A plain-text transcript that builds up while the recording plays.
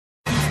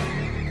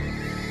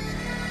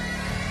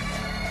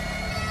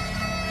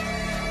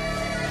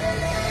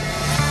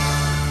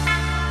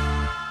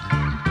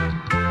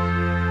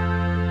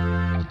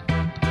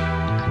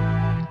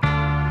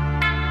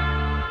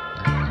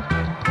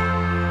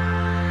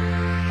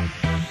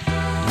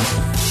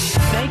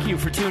Thank you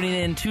for tuning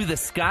in to the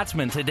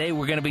Scotsman. Today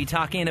we're going to be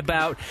talking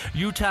about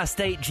Utah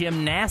State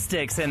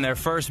gymnastics and their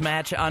first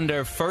match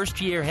under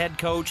first-year head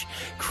coach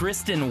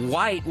Kristen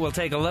White. We'll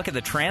take a look at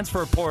the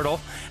transfer portal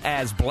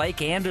as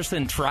Blake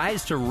Anderson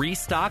tries to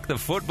restock the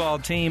football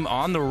team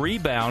on the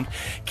rebound.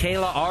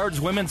 Kayla Ard's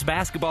women's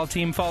basketball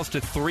team falls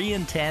to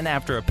 3-10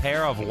 after a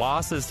pair of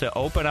losses to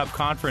open up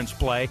conference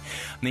play.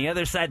 On the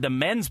other side, the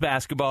men's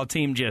basketball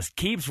team just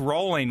keeps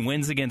rolling,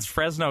 wins against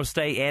Fresno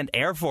State and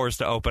Air Force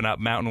to open up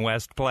Mountain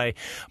West play.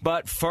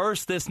 But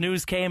first, this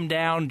news came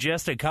down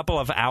just a couple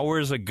of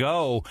hours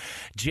ago.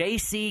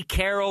 Jaycee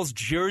Carroll's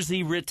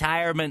jersey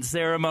retirement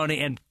ceremony,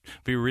 and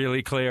be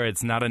really clear,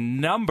 it's not a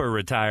number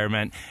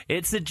retirement.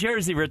 It's a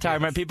jersey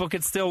retirement. People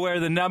could still wear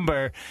the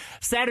number.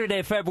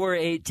 Saturday,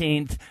 February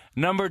 18th,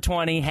 number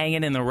 20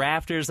 hanging in the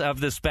rafters of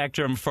the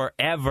Spectrum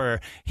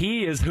forever.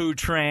 He is Hu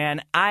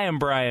Tran. I am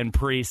Brian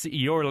Priest.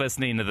 You're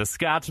listening to The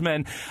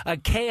Scotsman, a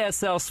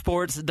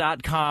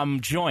KSLSports.com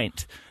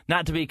joint.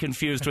 Not to be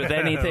confused with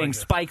anything like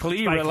Spike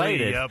Lee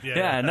related.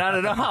 Yeah, not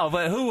at all.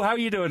 But how are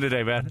you doing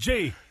today, man?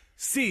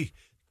 Jaycee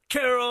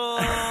Carroll.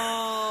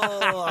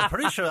 I'm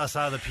pretty sure that's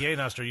how the PA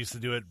announcer used to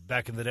do it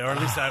back in the day, or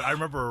at least I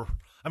remember.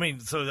 I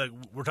mean, so like,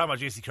 we're talking about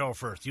Jaycee Carroll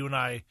first. You and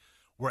I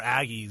were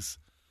Aggies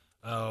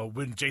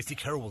when Jaycee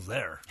Carroll was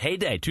there.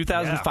 Heyday,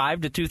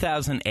 2005 to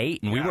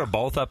 2008, and we were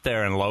both up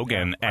there in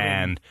Logan,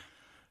 and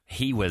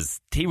he was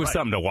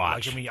something to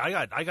watch. Like, I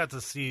mean, I got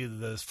to see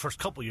the first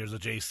couple years of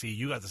Jaycee.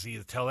 You got to see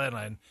the tail end,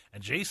 and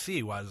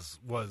Jaycee was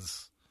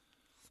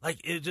like,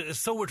 it's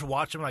so weird to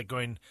watch him. Like,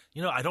 going,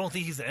 I don't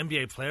think he's an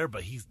NBA player,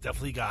 but he's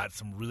definitely got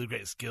some really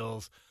great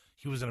skills.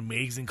 He was an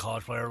amazing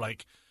college player.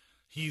 Like,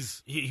 he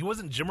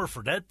wasn't Jimmer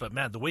Fredette, but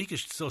man, the way he could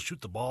still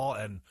shoot the ball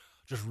and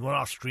just run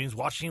off screens,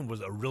 watching him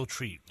was a real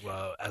treat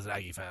as an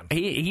Aggie fan.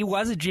 He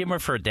was a Jimmer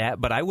Fredette,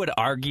 but I would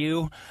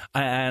argue,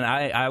 and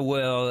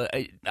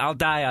I'll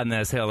die on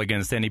this hill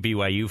against any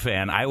BYU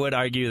fan, I would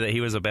argue that he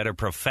was a better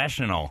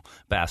professional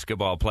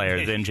basketball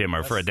player than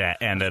Jimmer Fredette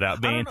ended up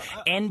being,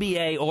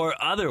 NBA or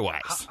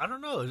otherwise. I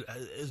don't know.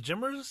 Is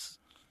Jimmer's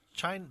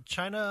China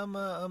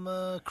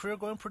career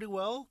going pretty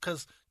well?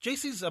 Because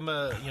Jaycee's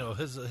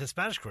his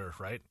Spanish career,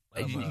 right?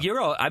 It's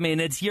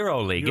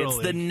EuroLeague. It's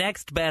the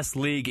next best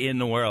league in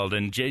the world,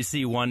 and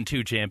Jaycee won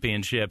 2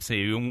 championships,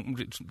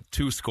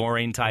 2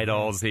 scoring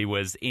titles. He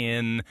was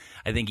I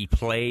think he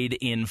played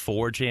in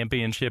 4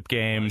 championship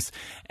games,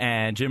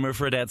 and Jimmer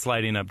Fredette's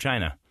lighting up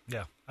China.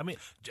 Yeah, I mean,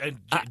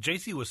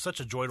 Jaycee was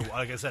such a joy to,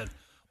 like I said,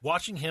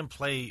 watching him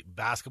play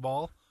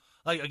basketball.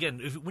 Like,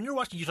 again, when you're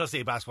watching Utah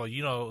State basketball,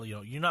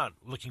 you're not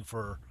looking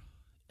for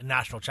a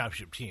national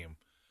championship team.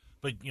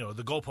 But,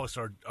 the goalposts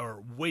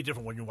are way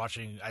different when you're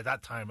watching, at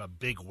that time, a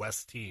Big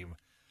West team.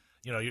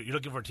 You're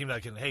looking for a team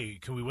that can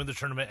we win the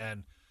tournament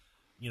and,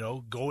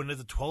 go into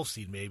the 12th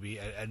seed maybe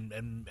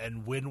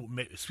and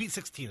win. Sweet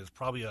 16 is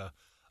probably a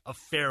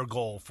fair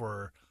goal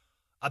for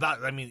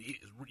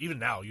even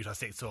now, Utah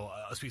State, so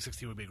a Sweet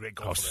 16 would be a great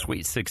goal for them.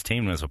 Sweet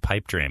 16 was a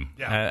pipe dream.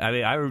 Yeah.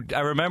 I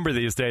remember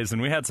these days,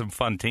 and we had some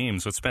fun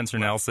teams with Spencer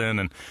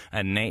Nelson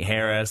and Nate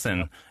Harris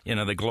and,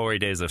 the glory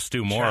days of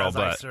Stu Morrill.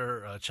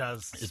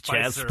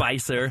 Chaz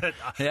Spicer.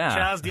 Yeah.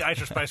 Chaz the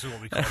Icer Spicer is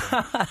what we call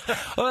him.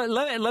 Well,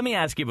 let me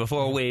ask you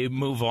before we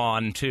move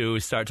on to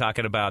start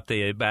talking about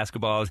the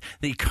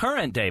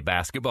current day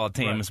basketball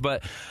teams,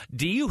 but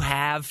do you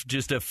have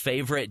just a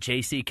favorite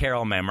Jaycee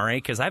Carroll memory?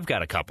 Because I've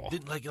got a couple.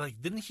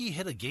 Didn't he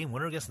hit a game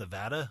winner against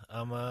Nevada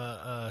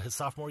his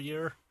sophomore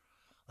year?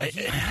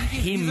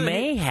 He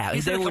may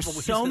have. There were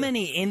so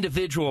many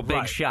individual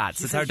big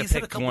shots. It's hard to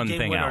pick one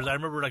thing out. I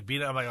remember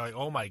being, I'm like,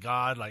 oh my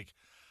god,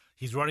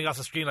 he's running off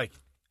the screen,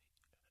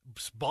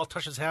 ball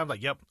touches him,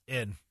 yep,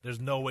 in. There's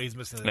no way he's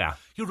missing it. Yeah.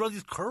 He would run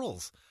these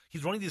curls.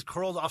 He's running these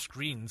curls off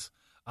screens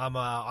on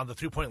the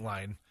 3-point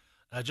line,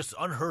 just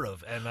unheard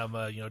of, and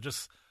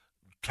just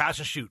catch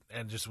and shoot,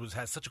 and just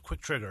had such a quick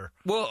trigger.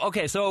 Well,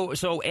 okay, so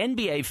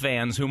NBA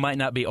fans who might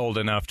not be old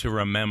enough to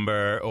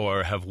remember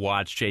or have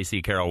watched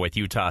Jaycee Carroll with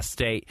Utah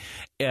State,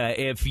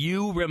 if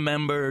you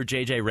remember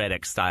J.J.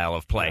 Redick's style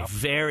of play,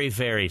 very,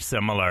 very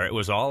similar. It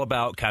was all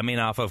about coming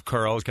off of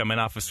curls, coming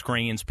off of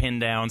screens, pin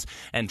downs,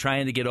 and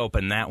trying to get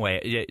open that way.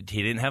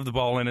 He didn't have the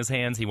ball in his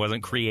hands. He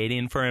wasn't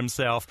creating for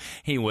himself.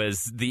 He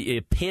was the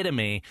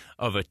epitome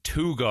of a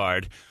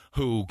two-guard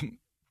who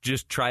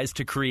just tries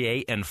to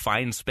create and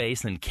find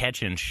space and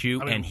catch and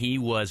shoot, and he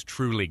was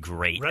truly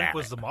great. Redick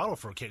was the model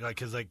for a kid,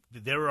 because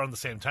they were on the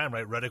same time,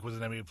 right? Redick was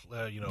an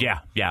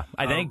NBA, Yeah.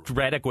 I think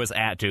Redick was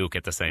at Duke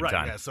at the same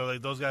time. Yeah. So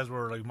those guys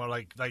were more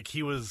like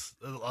he was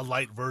a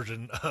light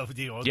version of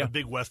the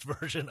Big West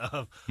version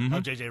of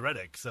JJ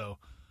Redick. So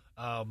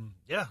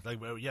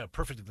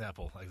perfect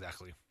example,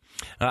 exactly.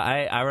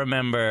 I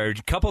remember a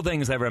couple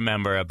things I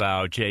remember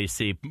about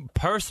Jaycee.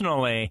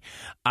 Personally,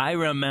 I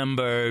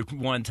remember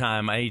one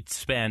time I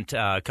spent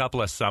a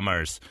couple of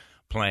summers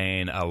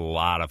playing a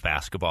lot of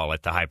basketball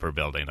at the Hyper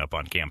Building up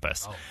on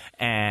campus. Oh.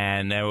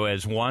 And there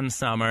was one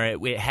summer,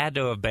 it had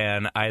to have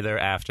been either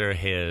after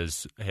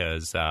his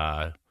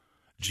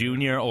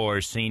junior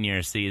or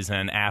senior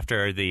season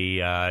after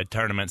the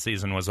tournament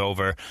season was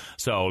over.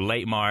 So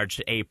late March,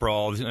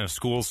 April,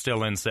 school's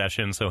still in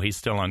session, so he's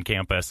still on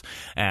campus.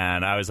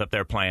 And I was up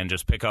there playing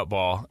just pickup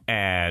ball,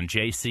 and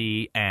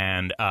Jaycee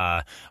and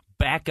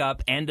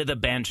backup end of the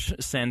bench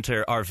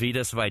center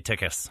Arvydas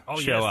Vaitikas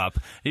show up.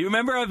 Do you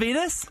remember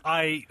Arvydas?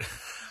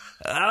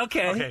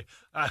 Okay.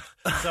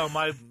 So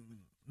my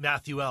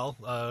Matthew L.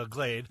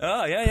 Glade,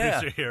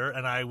 producer here,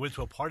 and I went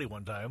to a party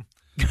one time,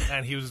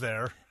 and he was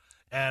there,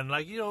 and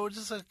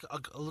just a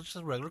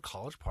regular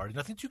college party,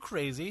 nothing too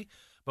crazy,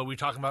 but we were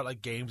talking about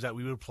like games that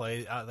we would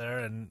play out there,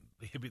 and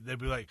they'd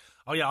be like,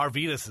 "Oh yeah,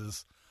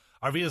 Arvydas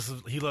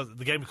he loves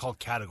the game called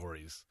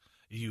categories.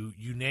 You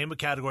name a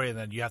category, and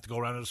then you have to go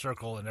around in a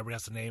circle, and everybody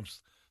has to name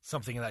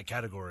something in that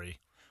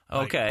category."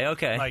 Okay.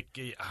 Like,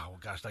 oh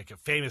gosh, like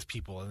famous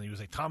people, and he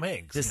was like Tom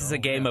Hanks. This is a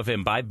game of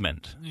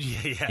imbibement.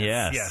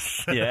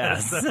 Yes.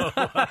 And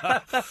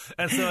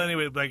so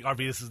anyway, like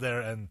Arvydas is there,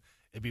 and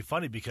it'd be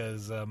funny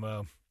because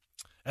and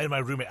my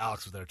roommate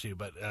Alex was there too.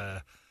 But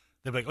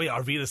they'd be like, "Oh yeah,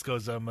 Arvydas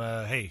goes,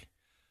 hey,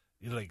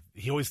 like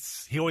he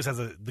always has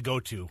the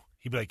go-to.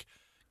 He'd be like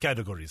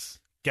categories,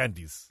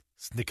 candies,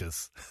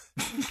 Snickers."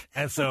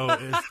 And so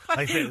it's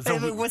like,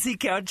 was he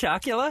Count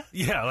Chocula?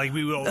 Yeah, like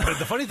we would. But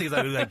the funny thing is,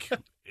 I was like,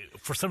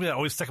 for something that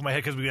always stuck in my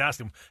head, because we would ask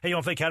him, "Hey, you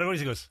want to play categories?"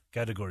 He goes,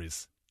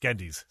 "Categories,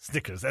 candies,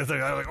 Snickers." And so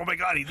I'm like, "Oh my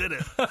god, he did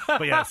it!"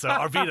 But yeah, so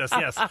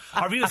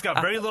Arvydas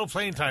got very little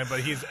playing time, but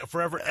he's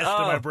forever etched in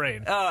my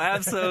brain. Oh,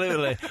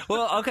 absolutely.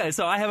 Well, okay,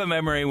 so I have a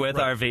memory with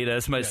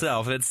Arvydas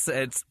myself. Yes.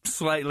 It's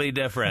slightly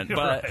different,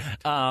 but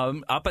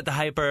up at the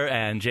Hyper,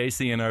 and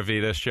Jaycee and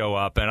Arvydas show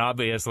up, and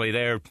obviously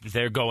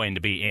they're going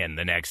to be in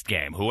the next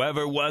game.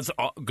 Whoever was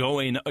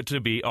going to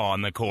be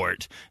on the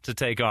court to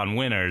take on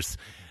winners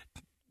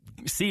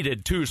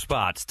ceded 2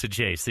 spots to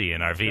Jaycee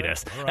and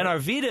Arvydas. Okay, right. And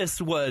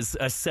Arvydas was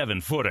a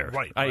 7-footer.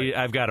 Right.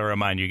 I've got to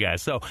remind you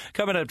guys. So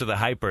coming up to the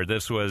Hyper,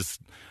 this was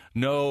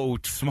no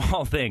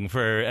small thing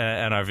for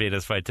an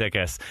Arvydas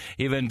Vaitikas,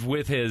 even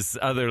with his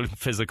other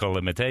physical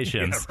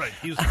limitations. Yeah, right.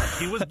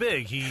 He was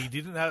big. He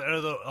didn't have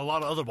a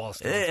lot of other ball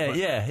skills.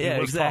 Yeah,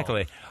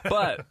 exactly.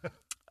 But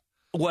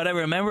what I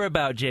remember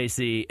about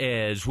Jaycee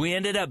is we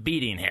ended up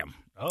beating him.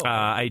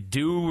 I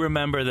do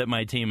remember that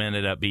my team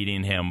ended up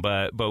beating him,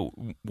 but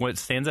what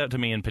stands out to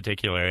me in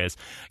particular is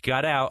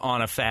got out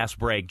on a fast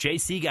break.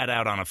 Jaycee got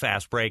out on a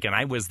fast break, and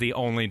I was the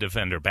only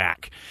defender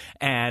back.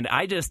 And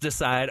I just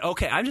decided,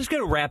 okay, I'm just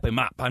going to wrap him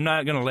up. I'm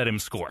not going to let him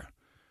score.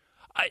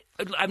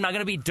 I'm not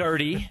going to be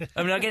dirty.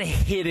 I'm not going to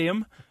hit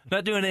him. I'm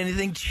not doing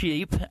anything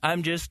cheap.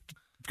 I'm just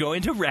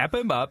going to wrap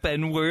him up,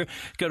 and we're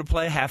going to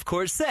play a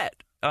half-court set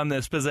on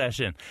this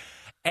possession.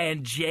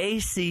 And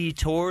Jaycee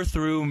tore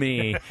through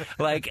me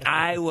like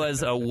I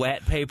was a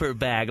wet paper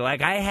bag.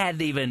 Like I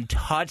hadn't even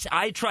touched.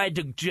 I tried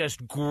to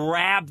just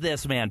grab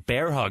this man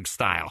bear hug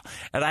style,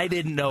 and I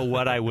didn't know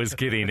what I was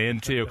getting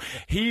into.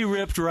 He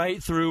ripped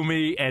right through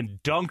me and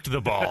dunked the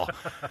ball.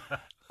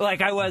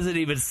 Like I wasn't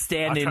even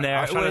standing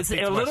there. It was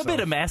a little bit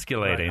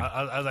emasculating. Right.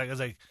 I was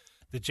like,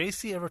 did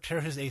Jaycee ever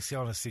tear his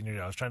ACL in his senior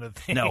year? I was trying to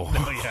think. No.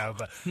 Yeah,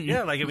 but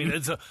yeah, like I mean,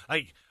 it's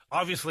like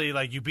obviously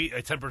like you beat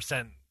a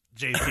 10%.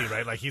 Jaycee,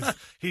 right? Like he's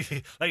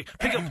like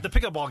the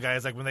pickup ball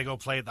guys. Like when they go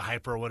play at the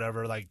Hyper or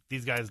whatever, like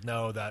these guys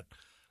know that.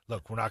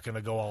 Look, we're not going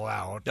to go all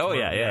out. Oh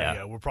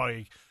yeah. We're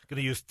probably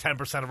going to use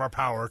 10% of our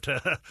power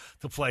to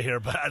play here.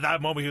 But at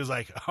that moment, he was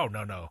like, "Oh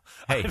no."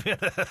 Hey,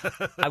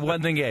 I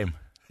won the game.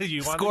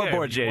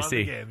 Scoreboard,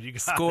 Jaycee.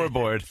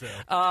 Scoreboard. So.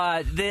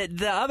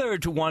 The other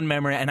one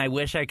memory, and I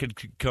wish I could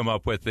come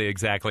up with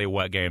exactly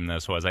what game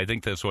this was. I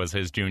think this was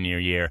his junior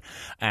year,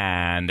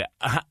 and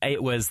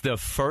it was the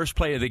first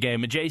play of the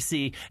game.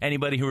 Jaycee,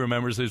 anybody who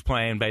remembers who's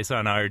playing, based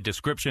on our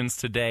descriptions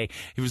today,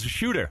 he was a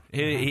shooter.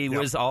 He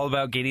was all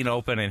about getting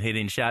open and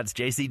hitting shots.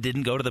 Jaycee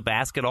didn't go to the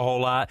basket a whole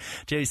lot.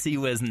 Jaycee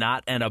was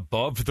not an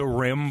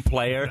above-the-rim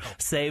player,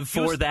 save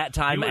for that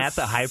time at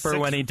the Hyper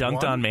when he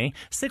dunked on me.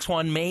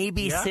 6'1",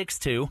 maybe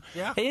 6'2".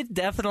 Yeah. It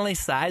definitely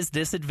size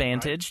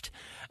disadvantaged,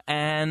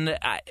 and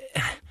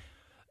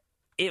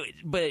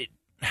but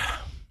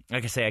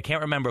like I say, I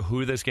can't remember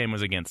who this game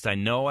was against. I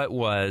know it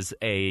was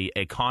a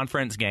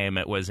conference game.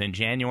 It was in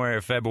January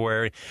or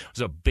February. It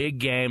was a big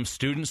game.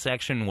 Student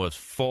section was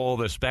full.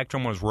 The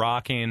Spectrum was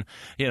rocking.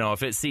 You know,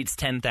 if it seats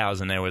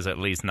 10,000, there was at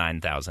least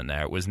 9,000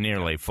 there. It was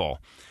nearly full.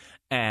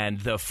 And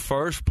the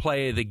first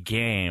play of the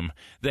game,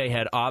 they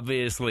had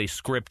obviously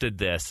scripted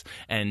this,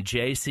 and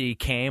Jaycee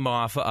came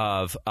off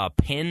of a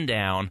pin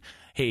down.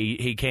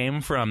 He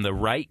came from the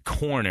right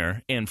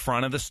corner in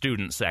front of the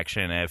student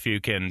section, if you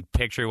can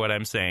picture what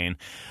I'm saying.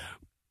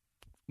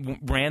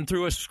 Ran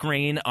through a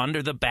screen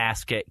under the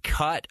basket,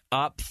 cut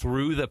up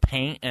through the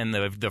paint and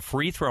the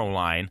free throw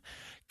line,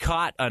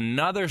 caught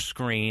another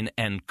screen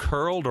and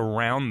curled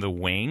around the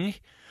wing.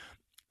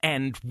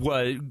 And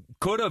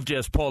could have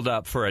just pulled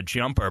up for a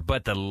jumper,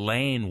 but the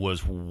lane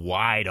was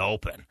wide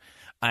open.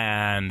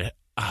 And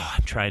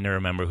I'm trying to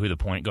remember who the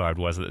point guard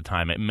was at the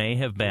time. It may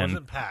have been. It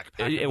wasn't Pack.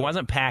 It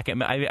wasn't Pack.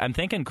 I'm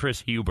thinking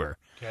Chris Huber.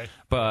 Okay.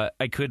 But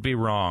I could be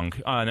wrong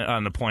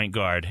on the point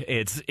guard.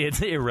 It's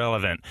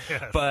irrelevant.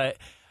 Yes. But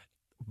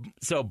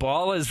so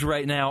Ball is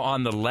right now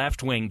on the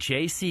left wing.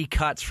 Jaycee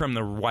cuts from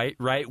the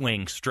right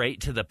wing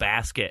straight to the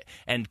basket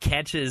and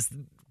catches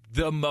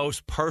the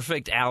most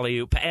perfect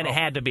alley-oop, and it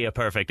had to be a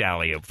perfect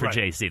alley-oop for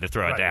Jaycee to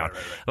throw it down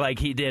like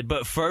he did.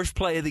 But first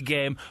play of the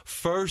game,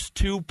 first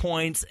 2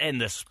 points, and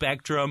the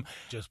spectrum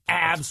just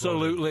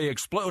absolutely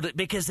exploded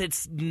because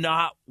it's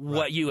not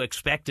what you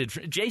expected.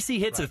 Jaycee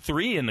hits a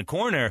three in the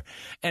corner,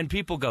 and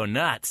people go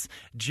nuts.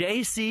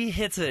 Jaycee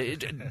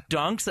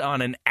dunks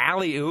on an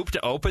alley-oop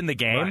to open the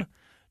game. Right.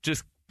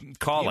 Just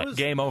call it.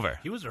 Game over.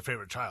 He was their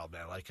favorite child,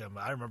 man. Like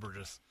I remember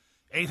just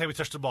anytime we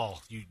touched the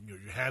ball, your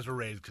hands were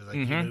raised because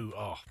you knew.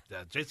 Oh,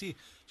 yeah, Jaycee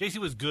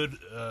was good.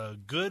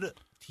 Good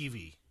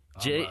TV.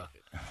 He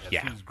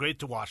was great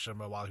to watch him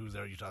while he was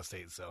there at Utah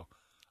State. So,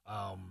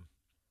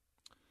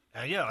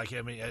 and yeah, like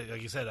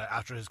you said,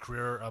 after his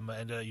career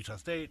ended at Utah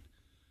State,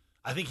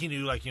 I think he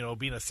knew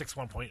being a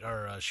 6'1" point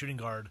or shooting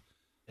guard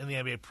in the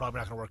NBA probably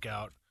not going to work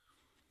out.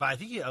 But I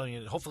think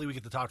hopefully we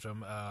get to talk to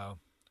him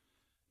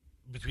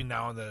between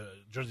now and the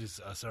jerseys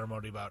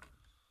ceremony about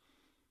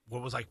what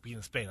it was like being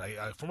in Spain.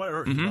 From what I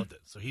heard, he loved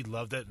it. So he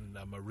loved it, and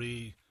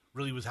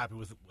really was happy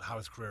with how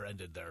his career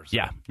ended there. So.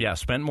 Yeah.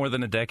 Spent more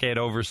than a decade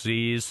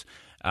overseas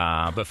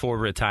before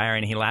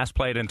retiring. He last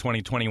played in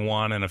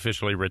 2021 and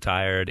officially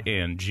retired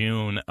in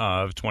June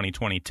of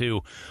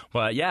 2022.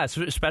 But, yeah, it's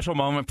a special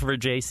moment for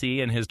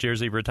Jaycee and his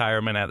jersey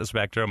retirement at the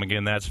Spectrum.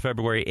 Again, that's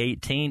February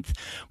 18th.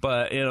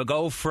 But it'll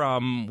go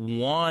from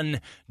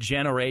one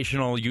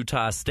generational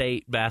Utah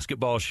State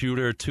basketball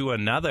shooter to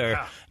another.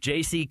 Yeah.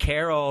 Jaycee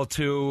Carroll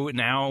to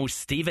now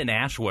Stephen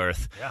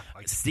Ashworth. Yeah,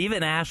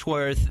 Stephen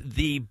Ashworth,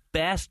 the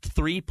best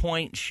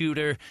three-point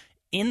shooter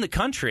in the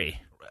country.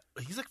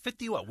 He's like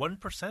 1%,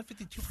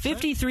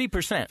 52%?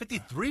 53%.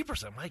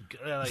 53%. My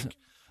God.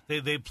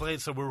 They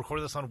played, so we're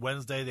recording this on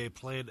Wednesday. They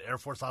played Air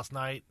Force last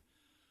night.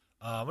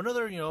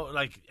 Another,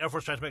 Air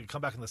Force tried to make a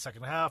comeback in the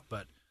second half,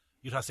 but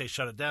Utah State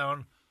shut it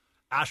down.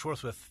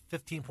 Ashworth with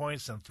 15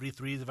 points and 3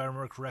 threes, if I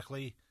remember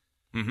correctly.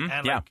 Mm-hmm.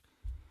 And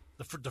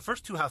the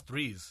first two half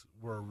threes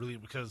were really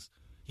because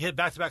he had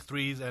back-to-back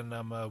threes, and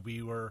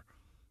we were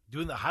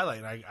doing the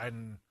highlight,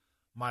 and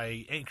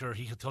my anchor,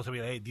 he told me,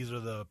 hey, these are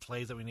the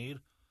plays that we need.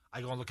 I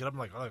go and look it up. I'm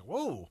like,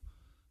 whoa,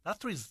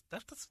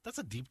 that's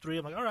a deep three.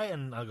 I'm like, all right,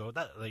 and I go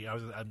that. I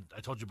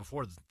told you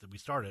before that we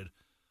started.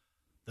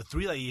 The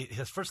three that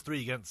his first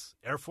three against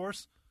Air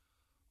Force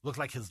looked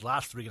like his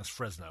last three against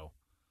Fresno.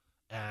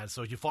 And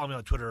so if you follow me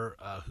on Twitter,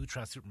 Who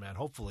Trans Superman,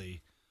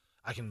 hopefully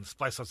I can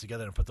splice those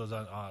together and put those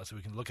on so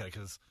we can look at it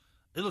because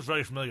it looks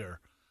very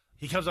familiar.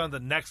 He comes on the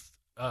next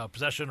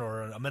possession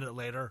or a minute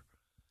later,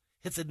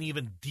 hits an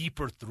even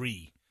deeper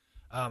three.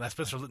 As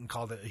Spencer Litton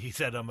called it, he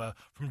said,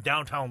 from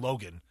downtown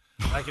Logan.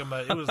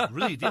 It was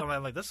really deep.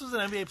 I'm like, this is an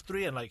NBA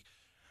three, and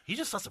he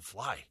just lets it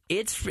fly.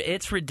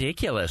 It's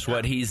ridiculous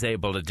what he's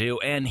able to do,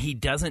 and he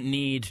doesn't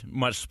need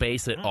much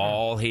space at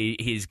all.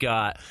 He's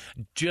got,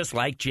 just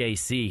like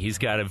Jaycee, he's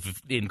got an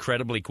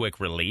incredibly quick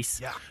release,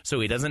 so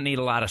he doesn't need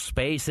a lot of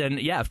space. And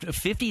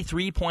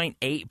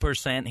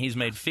 53.8%. He's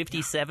made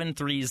 57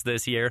 threes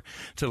this year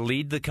to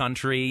lead the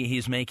country.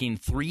 He's making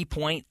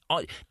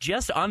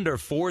just under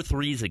 4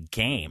 threes a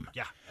game.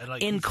 Yeah.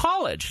 In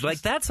college,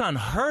 that's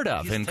unheard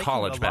of in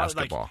college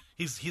basketball.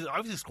 He's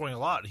obviously scoring a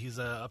lot. He's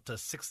up to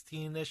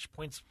 16-ish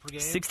points per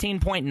game.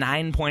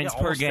 16.9 points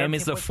per game.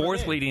 He's the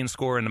fourth leading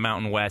scorer in the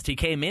Mountain West. He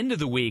came into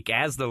the week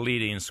as the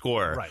leading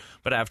scorer,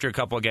 but after a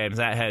couple of games,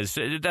 that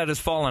has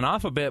fallen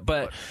off a bit.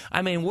 But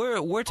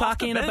we're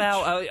talking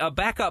about a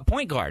backup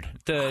point guard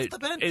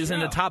that is in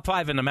the top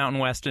 5 in the Mountain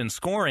West in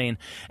scoring,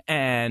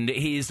 and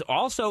he's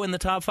also in the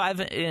top 5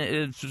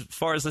 as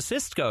far as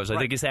assists goes. I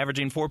think he's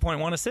averaging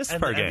 4.1 assists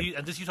per game.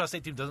 And this Utah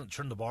State team doesn't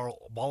turn the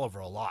ball over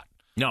a lot.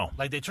 No.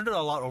 They turned it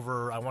a lot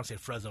over, I want to say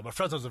Fresno, but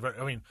Fresno's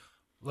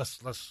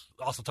let's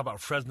also talk about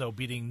Fresno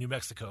beating New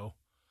Mexico.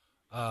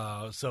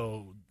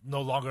 So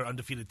no longer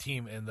undefeated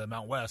team in the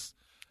Mountain West.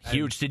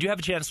 Huge. Did you have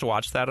a chance to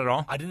watch that at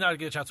all? I did not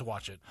get a chance to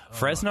watch it.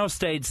 Fresno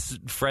State's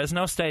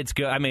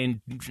good.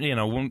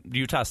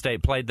 Utah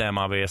State played them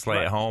obviously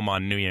at home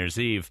on New Year's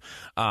Eve,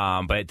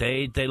 but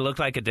they looked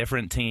like a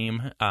different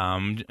team.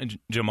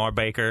 Jamar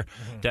Baker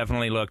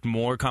definitely looked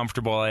more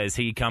comfortable as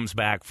he comes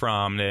back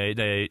from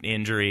the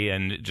injury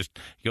and just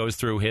goes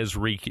through his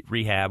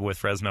rehab with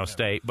Fresno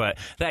State. But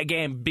that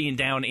game being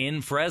down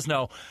in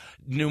Fresno,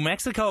 New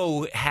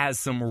Mexico has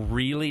some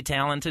really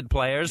talented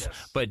players,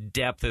 but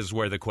depth is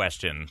where the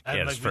question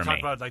is for me. We talked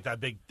about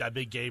that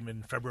big game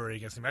in February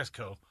against New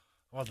Mexico.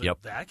 Well, the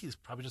Aggies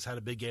probably just had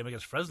a big game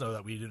against Fresno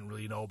that we didn't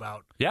really know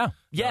about. Yeah,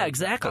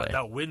 exactly.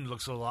 That win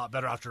looks a lot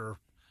better after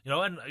and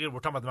we're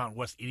talking about the Mountain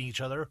West eating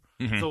each other.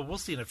 So we'll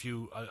see in a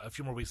few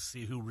more weeks to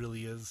see who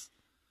really is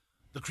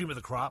the cream of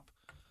the crop.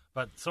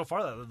 But so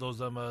far,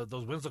 those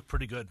wins look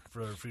pretty good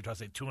for Utah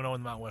State. 2-0 in the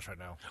Mountain West right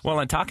now. Well,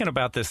 and talking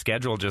about this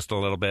schedule just a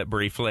little bit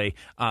briefly,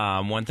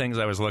 one thing as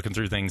I was looking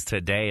through things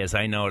today is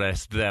I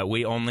noticed that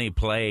we only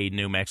play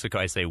New Mexico.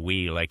 I say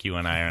we, like you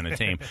and I are on a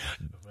team.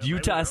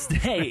 Utah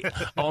State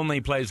only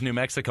plays New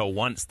Mexico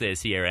once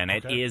this year, and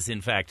it is,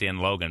 in fact, in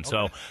Logan.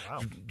 So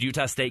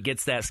Utah State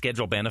gets that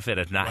schedule benefit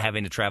of not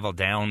having to travel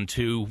down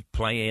to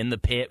play in the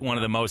pit, one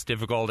of the most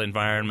difficult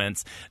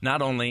environments,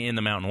 not only in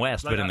the Mountain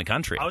West, but in the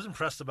country. I was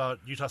impressed about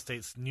Utah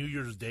State's New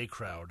Year's Day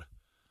crowd.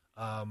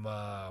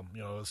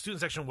 The student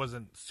section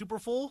wasn't super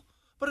full,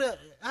 but it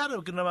had a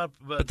good amount.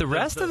 But the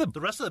rest of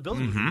the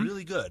building was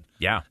really good.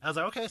 Yeah, I was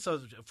like, okay, so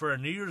for a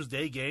New Year's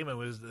Day game, it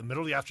was the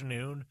middle of the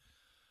afternoon.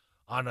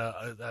 On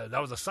that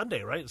was a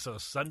Sunday, right? So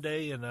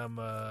Sunday in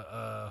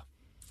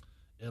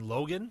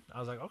Logan, I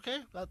was like, okay,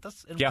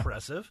 that's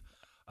impressive.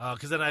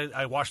 Because then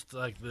I watched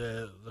like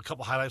the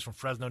couple highlights from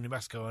Fresno, New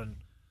Mexico, and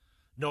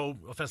no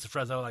offense to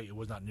Fresno, like it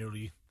was not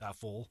nearly that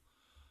full.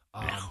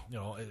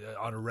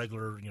 On a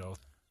regular,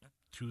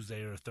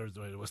 Tuesday or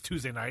Thursday, it was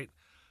Tuesday night.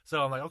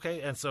 So I'm like, okay,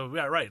 and so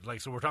yeah, right.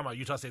 Like, so we're talking about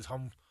Utah State's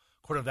home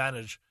court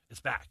advantage. It's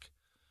back,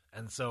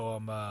 and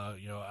so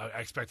I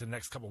expect the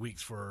next couple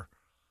weeks for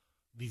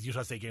these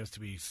Utah State games to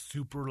be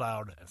super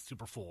loud and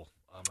super full.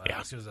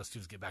 As soon as the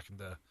students get back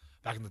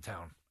into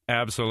town.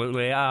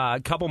 Absolutely. A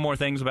couple more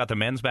things about the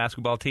men's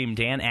basketball team.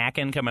 Dan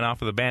Akin coming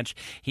off of the bench.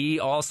 He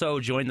also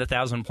joined the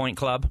 1,000-point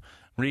club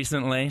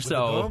recently. With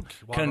so dunk?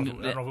 Well, I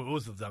don't know who it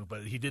was the dunk,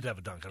 but he did have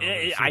a dunk.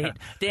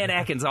 Dan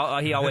Atkins,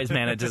 he always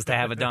manages to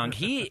have a dunk.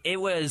 I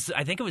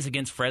think it was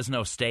against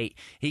Fresno State.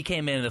 He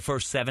came in the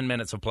first 7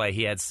 minutes of play.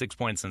 He had 6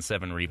 points and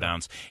 7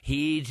 rebounds.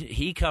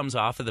 He comes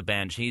off of the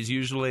bench. He's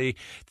usually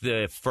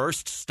the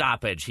first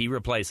stoppage. He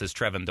replaces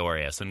Trevin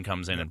Dorius and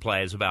comes in and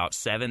plays about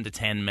 7 to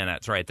 10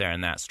 minutes right there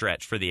in that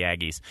stretch for the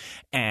Aggies.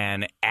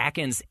 And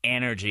Atkins'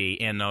 energy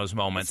in those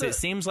moments, it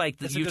seems like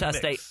the Utah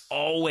State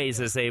always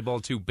is able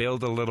to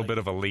build a little bit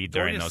of a lead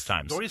during those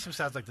times. Dorius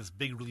sounds like this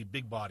big, really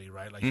big body,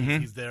 right? Like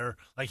he's there.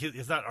 Like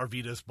it's not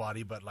Arvida's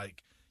body, but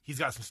like he's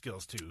got some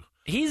skills too.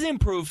 He's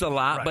improved a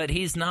lot, but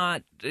he's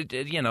not.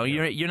 You're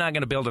not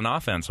going to build an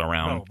offense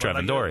around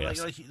Trevin Dorius.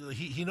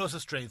 He knows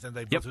his strengths, and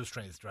they build his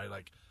strengths, right?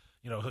 Like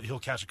he'll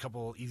catch a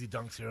couple easy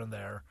dunks here and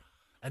there,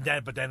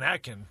 but then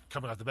Atkin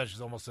coming off the bench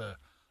is almost a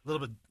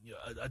little bit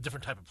a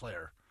different type of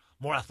player.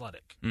 More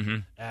athletic,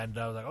 and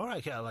I was like, all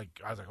right, yeah. Like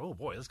I was like, oh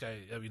boy, this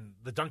guy. I mean,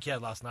 the dunk he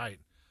had last night.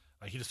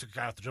 Like he just took a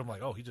guy off the dribble,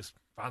 like, oh, he just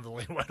found the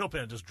lane wide open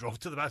and just drove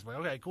to the basket. Like,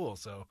 okay, cool.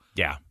 So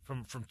yeah,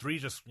 from three,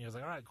 just I was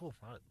like, all right, cool,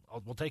 all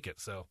right, we'll take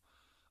it. So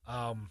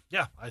I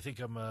think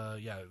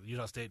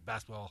Utah State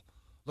basketball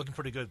looking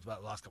pretty good about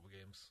the last couple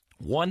games.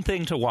 One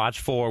thing to watch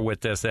for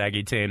with this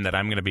Aggie team that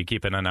I'm going to be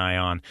keeping an eye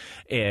on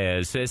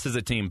is this is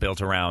a team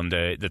built around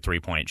the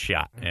 3-point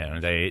shot.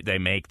 They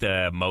make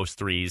the most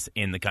threes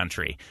in the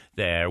country.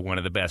 They're one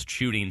of the best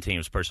shooting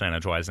teams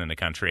percentage-wise in the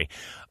country.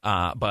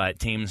 But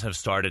teams have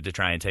started to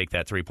try and take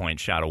that 3-point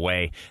shot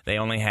away. They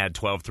only had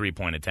 12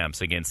 3-point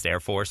attempts against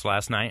Air Force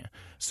last night.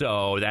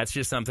 So that's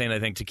just something I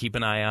think to keep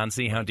an eye on,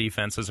 see how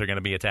defenses are going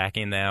to be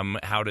attacking them.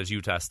 How does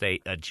Utah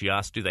State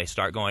adjust? Do they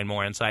start going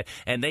more inside?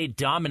 And they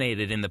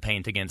dominated in the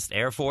paint against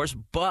Air Force,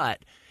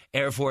 but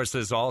Air Force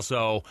has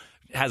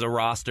a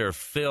roster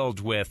filled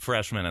with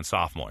freshmen and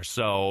sophomores.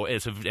 So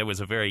it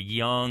was a very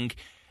young,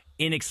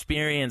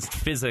 inexperienced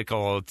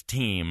physical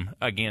team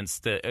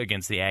against the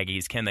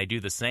Aggies. Can they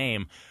do the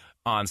same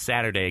on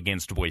Saturday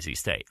against Boise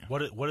State?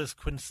 What is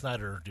Quinn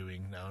Snyder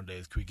doing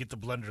nowadays? Can we get the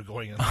blender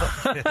going?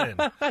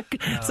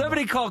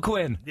 Somebody call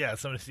Quinn. Yeah,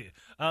 somebody see it.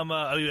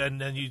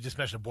 And then you just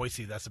mentioned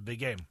Boise. That's a big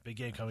game. Big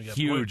game coming up.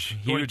 Huge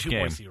to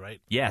game. Boise,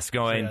 right? Yes,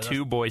 going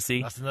to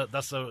Boise.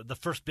 That's the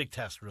first big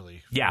test,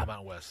 really, for the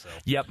Mountain West. So.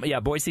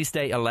 Yep. Boise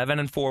State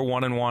 11-4,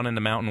 1-1 in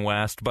the Mountain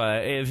West.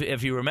 But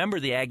if you remember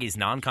the Aggies'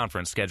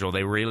 non-conference schedule,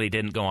 they really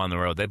didn't go on the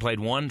road. They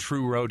played one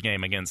true road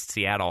game against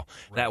Seattle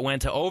that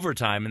went to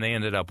overtime, and they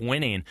ended up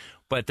winning.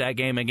 But that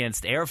game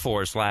against Air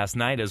Force last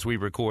night, as we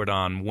record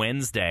on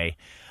Wednesday,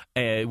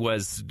 it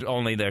was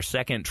only their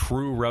second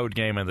true road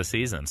game of the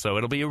season. So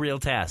it'll be a real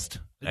test.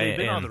 They've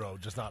been on the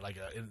road, just not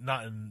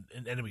not in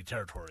enemy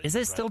territory. Is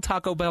it still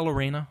Taco Bell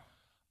Arena?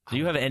 Do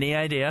you have any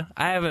idea?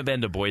 I haven't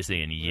been to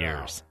Boise in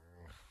years.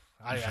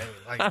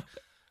 I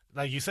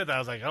like you said that, I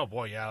was like, oh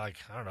boy, yeah, like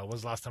I don't know, when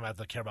was the last time I had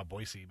to care about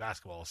Boise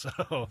basketball?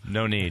 So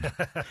no need.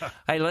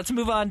 Hey, let's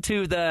move on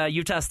to the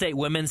Utah State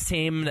women's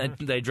team.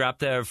 They dropped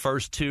their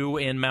first two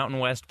in Mountain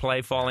West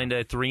play, falling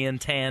to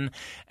 3-10.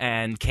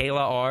 And Kayla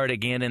Ard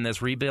again in this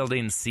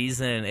rebuilding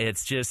season.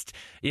 It's just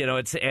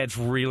it's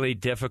really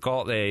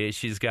difficult.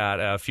 She's got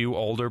a few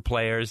older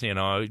players.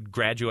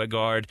 Graduate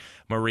guard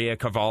Maria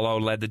Cavallo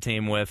led the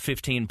team with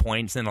 15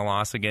 points in a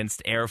loss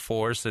against Air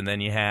Force, and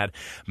then you had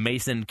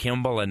Mason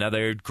Kimball,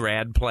 another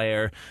grad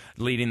player,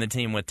 leading the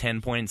team with 10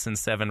 points and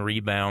 7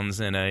 rebounds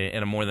in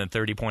a more than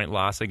 30-point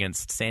loss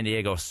against San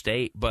Diego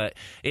State. But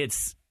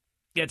it's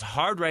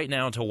hard right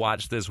now to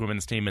watch this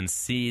women's team and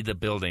see the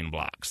building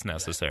blocks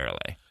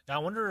necessarily. Now,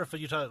 I wonder if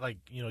Utah,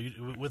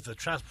 with the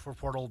transfer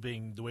portal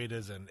being the way it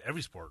is in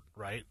every sport,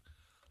 right?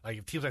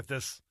 Like teams like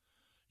this,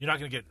 you're not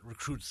going to get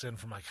recruits in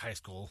from like high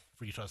school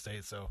for Utah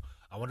State. So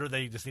I wonder if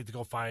they just need to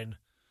go find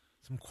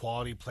some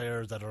quality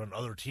players that are on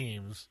other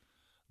teams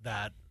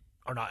that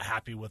are not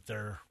happy with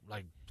their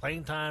like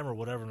playing time or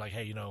whatever. Like,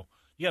 hey, you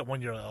got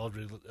 1 year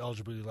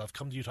eligibility left.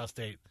 Come to Utah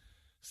State,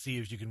 see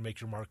if you can make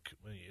your mark,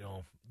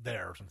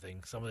 there or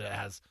something. Somebody that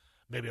has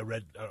maybe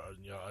an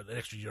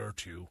extra year or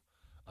two.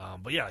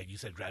 But yeah, like you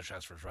said, grad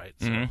transfers, right?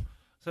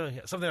 So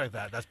yeah, something like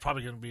that. That's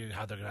probably going to be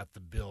how they're going to have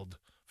to build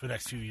for the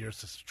next few years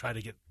to try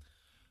to get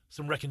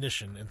some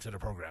recognition into the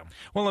program.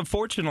 Well,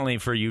 unfortunately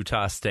for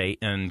Utah State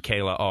and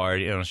Kayla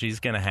Ard,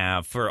 she's going to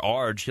have, for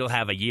Ard, she'll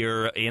have a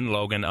year in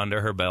Logan under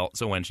her belt.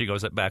 So when she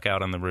goes back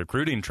out on the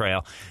recruiting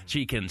trail,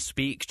 she can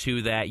speak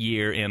to that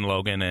year in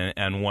Logan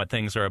and what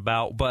things are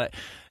about. But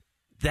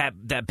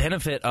that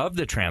benefit of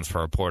the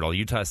transfer portal,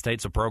 Utah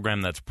State's a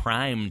program that's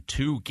primed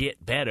to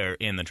get better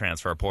in the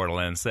transfer portal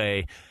and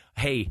say,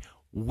 hey,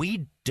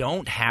 we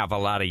don't have a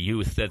lot of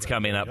youth that's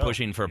coming up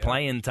pushing for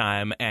playing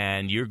time,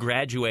 and you're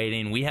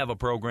graduating. We have a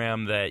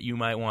program that you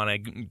might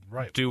want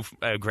to do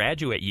a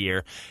graduate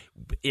year.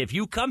 If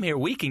you come here,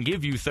 we can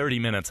give you 30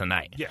 minutes a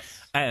night. Yes.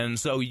 And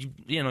so,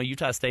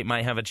 Utah State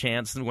might have a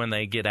chance when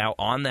they get out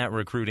on that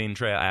recruiting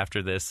trail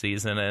after this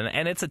season.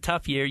 And it's a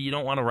tough year. You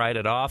don't want to write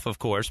it off, of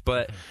course,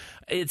 but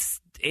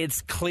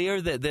it's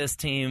clear that this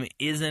team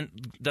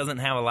doesn't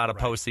have a lot of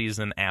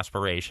postseason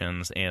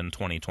aspirations in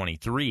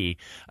 2023.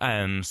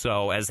 And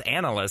so as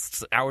analysts,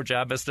 our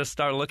job is to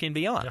start looking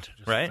beyond,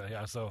 right?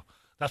 So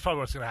that's probably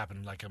what's going to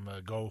happen. Like I'm going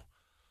to go,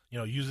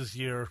 use this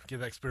year, get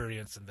that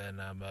experience, and then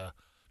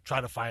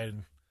try to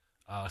find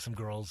some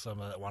girls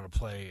that want to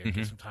play and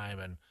get some time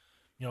and,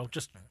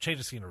 just change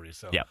the scenery.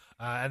 So,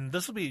 and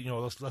this will be,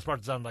 let's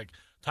start down like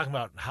talking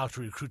about how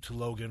to recruit to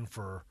Logan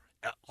for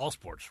all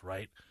sports,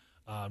 right?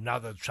 Now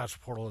the transfer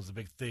portal is a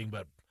big thing,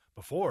 but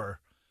before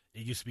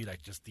it used to be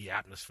like just the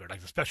atmosphere,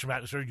 like the spectrum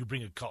atmosphere. You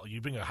bring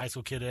a high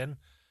school kid in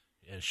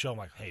and show them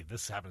like, hey,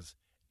 this happens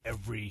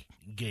every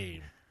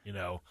game,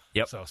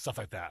 So stuff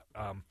like that.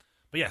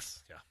 But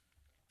yes,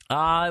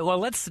 well,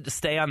 let's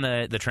stay on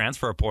the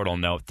transfer portal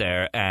note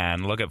there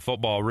and look at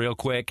football real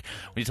quick.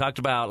 We talked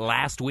about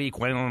last week,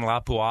 Waylon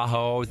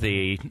Lapuaho,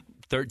 the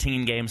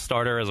 13-game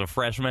starter as a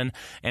freshman,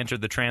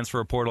 entered the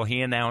transfer portal.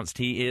 He announced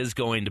he is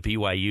going to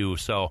BYU,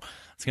 so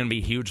it's going to be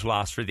a huge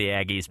loss for the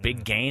Aggies.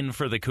 Big gain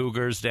for the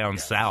Cougars down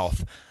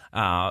south.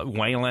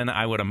 Waylon,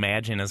 I would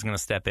imagine, is going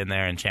to step in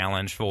there and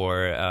challenge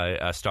for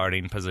a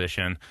starting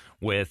position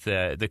with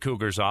the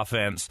Cougars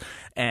offense.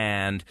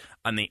 And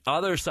on the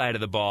other side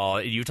of the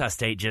ball, Utah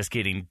State just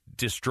getting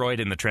destroyed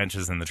in the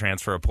trenches in the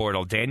transfer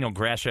portal. Daniel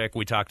Greshek,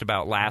 we talked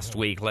about last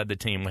week, led the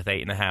team with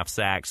 8.5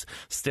 sacks,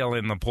 still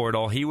in the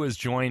portal. He was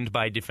joined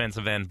by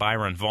defensive end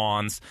Byron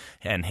Vaughns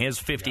and his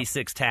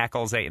 56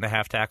 tackles,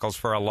 8.5 tackles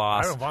for a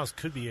loss. Byron Vaughns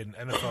could be an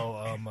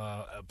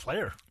NFL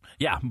player.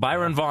 Yeah,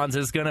 Byron Vaughns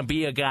is going to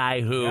be a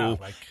guy who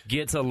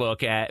gets a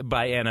look at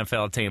by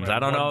NFL teams. I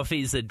don't know if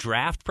he's a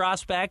draft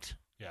prospect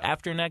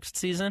after next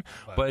season,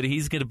 but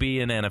he's going to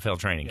be in NFL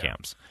training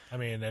camps. I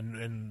mean,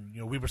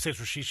 and Weber State's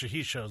Rashisha,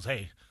 he shows,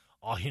 hey,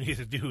 all you need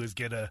to do is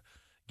get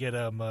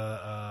him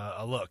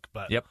a look.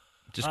 But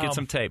just get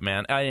some tape,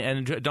 man.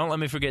 And don't let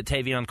me forget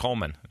Tavion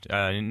Coleman,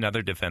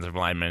 another defensive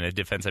lineman, a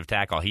defensive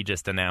tackle. He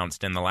just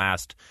announced in the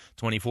last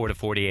 24 to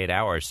 48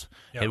 hours.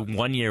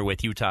 1 year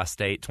with Utah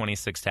State,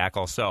 26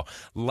 tackles. So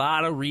a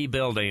lot of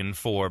rebuilding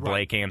for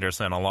Blake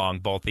Anderson along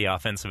both the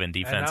offensive and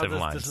defensive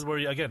lines. This is where,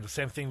 again, the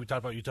same thing we talked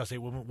about Utah State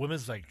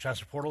women's like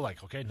transfer portal.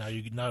 Like, okay, now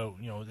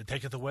they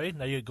take it away.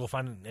 Now you go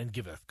find and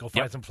give it. Go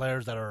find some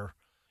players that are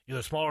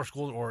either smaller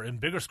schools or in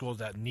bigger schools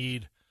that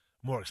need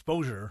more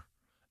exposure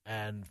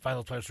and find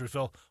those players to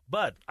refill.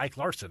 But Ike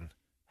Larson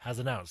has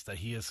announced that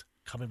he is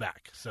coming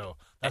back. So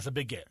that's a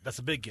big get.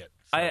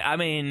 So. I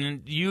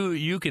mean,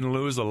 you can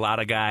lose a lot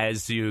of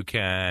guys. You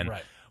can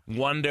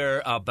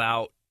wonder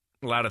about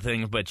a lot of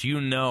things, but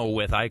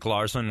with Ike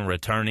Larson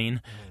returning,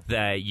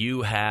 that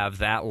you have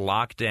that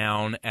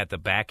lockdown at the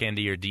back end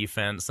of your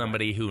defense,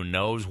 somebody who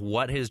knows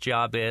what his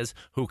job is,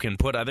 who can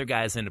put other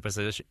guys into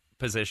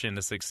position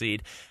to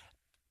succeed.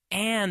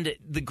 And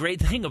the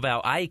great thing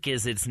about Ike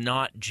is it's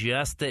not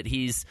just that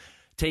he's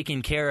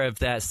taking care of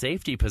that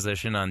safety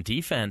position on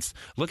defense.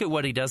 Look at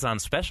what he does on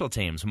special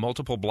teams.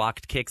 Multiple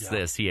blocked kicks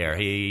this year.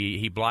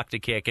 He blocked a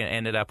kick and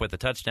ended up with a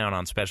touchdown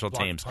on special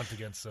teams.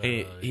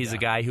 He's a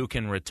guy who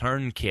can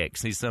return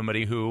kicks. He's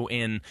somebody who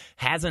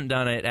hasn't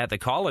done it at the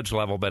college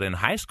level, but in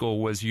high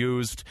school was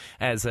used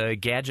as a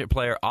gadget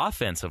player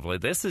offensively.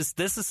 This is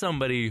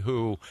somebody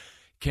who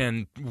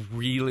can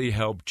really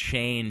help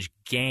change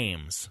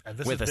games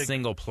with a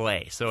single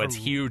play. So it's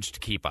huge to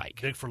keep Ike.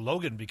 Big for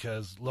Logan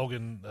because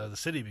the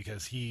city,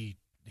 because he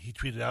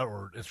tweeted out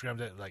or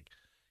Instagrammed it like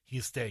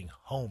he's staying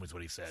home is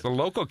what he said. It's a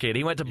local kid.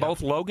 He went to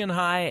both Logan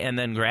High and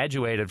then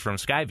graduated from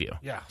Skyview.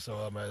 Yeah,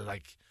 so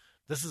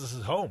this is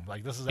his home.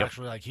 Like this is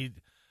actually like he,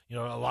 a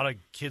lot of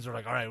kids are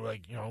like, all right,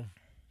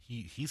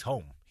 he's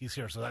home. He's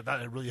here. So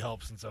that really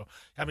helps. And so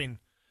I mean,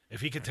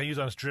 if he continues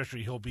on his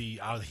trajectory, he'll be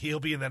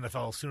in the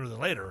NFL sooner than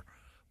later.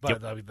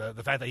 But I mean,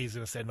 the fact that he's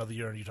going to stay another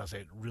year in Utah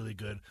State, really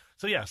good.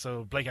 So, yeah,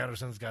 so Blake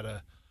Anderson's got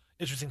a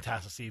interesting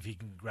task to see if he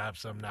can grab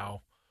some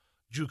now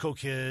JUCO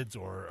kids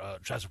or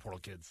transfer portal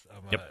kids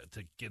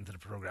to get into the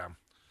program.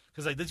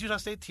 Because like this Utah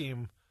State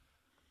team,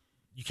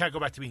 you can't go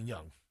back to being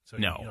young. So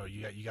no.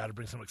 you got to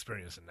bring some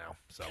experience in now.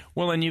 So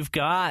well, and you've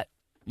got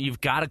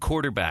a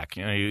quarterback.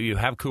 You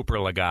have Cooper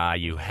Lagai,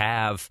 you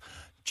have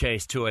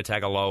Chase Tua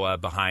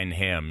Tagovailoa behind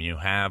him, you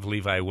have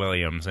Levi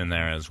Williams in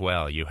there as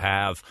well. You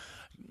have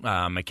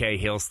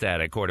McKay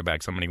Hillstead at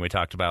quarterback, somebody we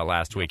talked about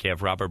last week. You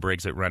have Robert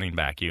Briggs at running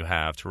back. You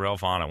have Terrell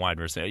Vaughn at wide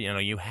receiver.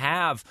 You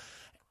have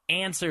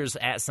answers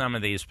at some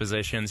of these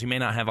positions. You may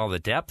not have all the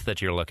depth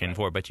that you're looking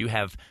for, but you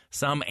have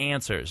some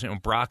answers.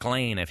 Brock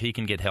Lane, if he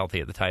can get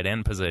healthy at the tight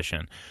end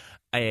position.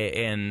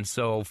 And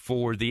so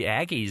for the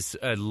Aggies,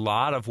 a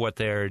lot of what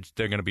they're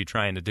going to be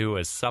trying to do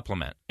is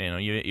supplement.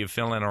 You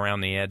fill in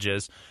around the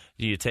edges.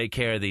 You take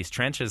care of these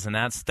trenches, and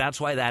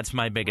that's why that's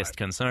my biggest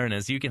concern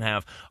is you can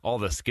have all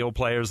the skill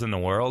players in the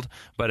world,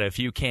 but if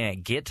you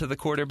can't get to the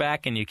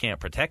quarterback and you can't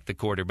protect the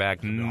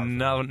quarterback,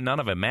 none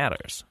of it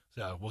matters.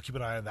 Yeah, we'll keep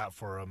an eye on that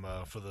for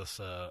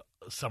this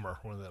summer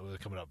when they're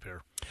coming up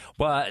here.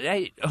 Well,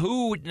 hey,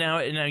 now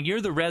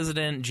you're the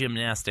resident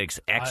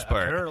gymnastics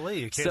expert.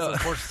 Apparently,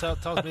 Sports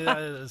tells me that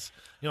is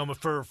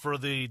for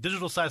the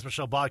digital side it's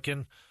Michelle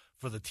Bodkin.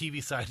 For the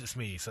TV side, it's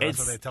me. So that's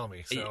what they tell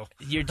me. So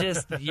you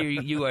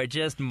are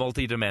just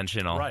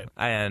multidimensional, right?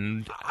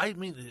 And I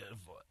mean,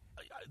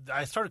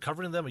 I started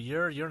covering them a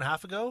year and a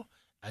half ago.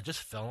 I just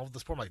fell in love with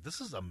the sport. I'm like,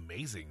 this is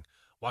amazing.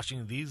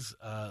 Watching these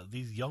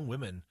young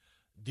women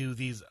do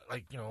these,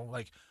 like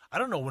I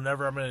don't know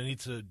whenever I'm going to need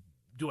to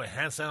do a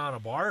handstand on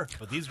a bar,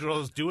 but these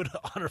girls do it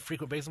on a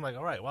frequent basis. I'm like,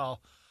 all right, well,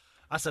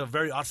 that's a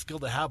very odd skill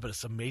to have, but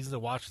it's amazing to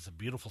watch. It's a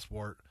beautiful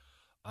sport.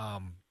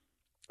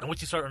 And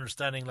once you start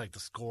understanding like the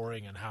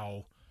scoring and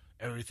how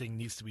everything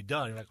needs to be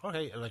done, you're like,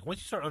 okay. And, like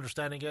once you start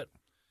understanding it,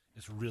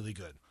 it's really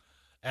good.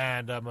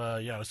 And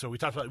so we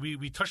talked about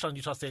we touched on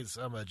Utah State's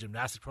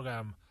gymnastics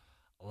program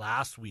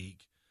last week.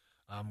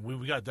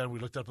 We got done. We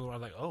looked up and I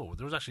was like, oh,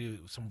 there was actually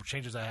some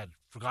changes I had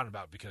forgotten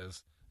about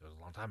because it was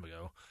a long time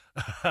ago.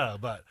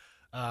 But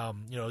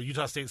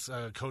Utah State's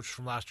coach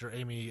from last year,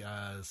 Amy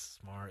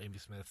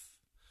Smith,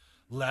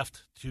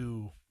 left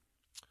to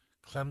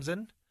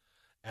Clemson.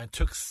 And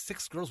took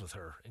 6 girls with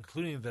her,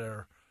 including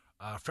their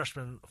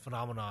freshman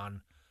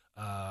phenomenon,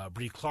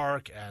 Bree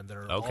Clark, and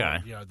their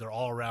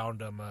all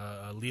around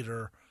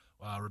leader,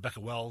 Rebecca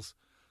Wells.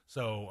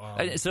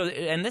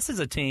 And this is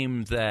a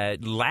team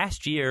that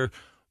last year,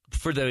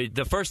 for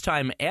the first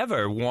time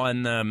ever,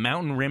 won the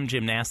Mountain Rim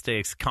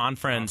Gymnastics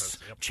Conference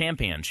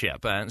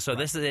Championship.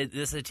 This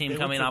is a team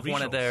coming off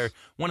one of their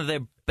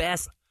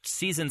best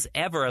seasons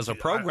ever as a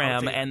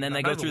program, and then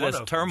they go through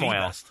this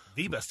turmoil.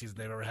 The best season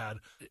they've ever had.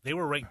 They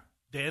were ranked.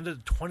 They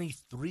ended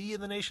 23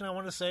 in the nation, I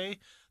want to say.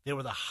 They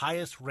were the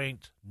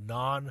highest-ranked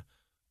non-P5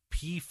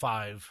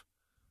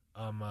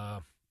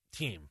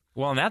 team.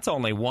 Well, and that's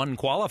only one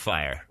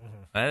qualifier.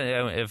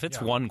 Mm-hmm. If it's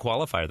one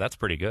qualifier, that's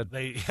pretty good.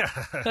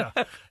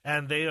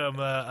 And it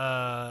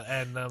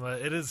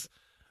is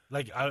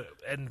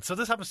and so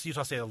this happens to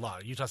Utah State a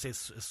lot. Utah State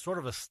is sort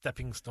of a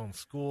stepping stone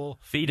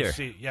school. Feeder. You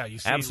see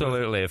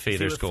absolutely a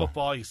feeder school.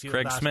 Football, you see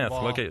Craig Smith,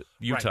 look at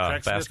Utah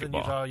Craig basketball. Smith in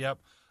Utah, yep.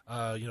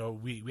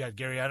 We had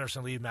Gary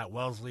Anderson leave, Matt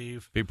Wells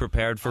leave. Be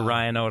prepared for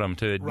Ryan Odom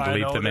to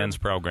lead the men's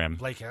program.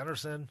 Blake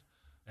Anderson.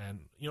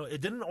 And,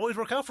 it didn't always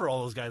work out for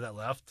all those guys that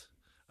left.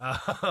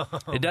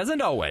 It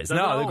doesn't always.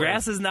 The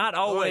grass is not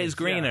always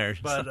greener.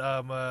 Yeah. But,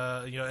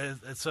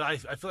 so I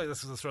feel like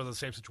this is sort of the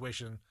same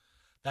situation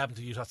that happened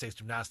to Utah State's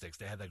gymnastics.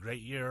 They had that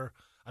great year.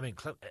 I mean,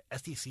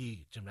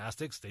 STC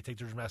gymnastics, they take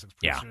their gymnastics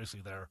pretty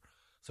seriously there.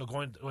 So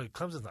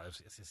Clemson's not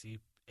STC.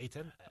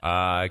 A10?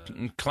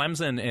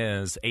 Clemson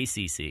is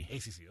ACC.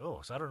 ACC.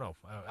 Oh, so I don't know.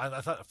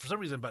 I thought for some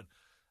reason, but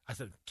I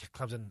said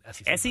Clemson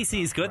SEC. SEC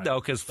is good though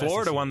because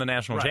Florida won the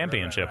national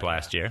championship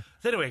last year.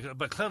 So anyway,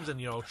 but Clemson,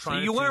 trying. So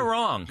you weren't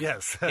wrong.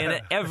 Yes, in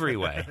every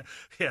way.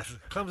 Yes,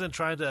 Clemson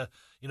trying to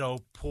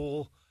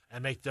pull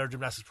and make their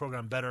gymnastics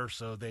program better.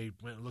 So they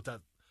went and looked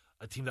at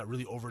a team that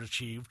really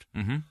overachieved.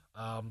 Mm-hmm.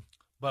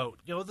 But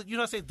the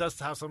Utah State does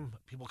have some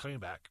people coming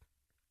back.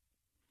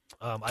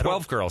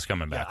 12 girls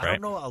coming back, right? I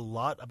don't know a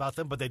lot about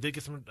them, but they did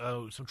get some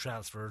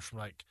transfers from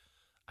I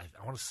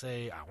want to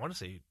say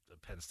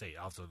Penn State.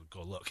 I'll have to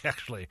go look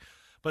actually,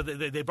 but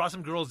they brought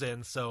some girls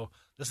in, so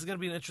this is going to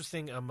be an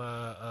interesting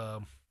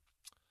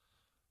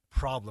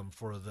problem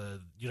for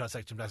the Utah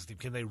State gymnastics team.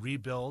 Can they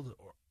rebuild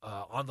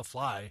on the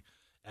fly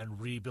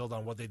and rebuild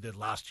on what they did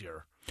last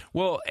year?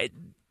 Well,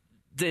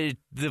 the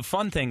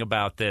fun thing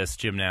about this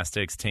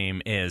gymnastics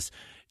team is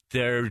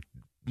they're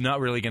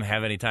not really going to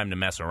have any time to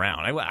mess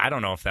around. I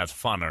don't know if that's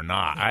fun or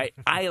not.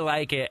 I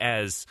like it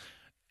as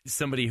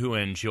somebody who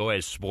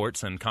enjoys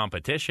sports and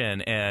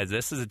competition, as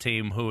this is a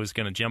team who is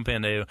going to jump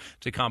into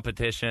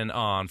competition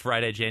on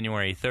Friday,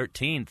 January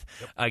 13th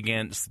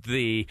against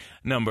the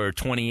number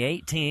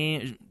 28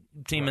 team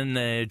in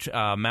the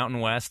Mountain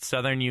West,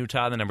 Southern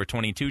Utah, the number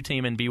 22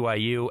 team in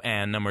BYU,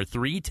 and number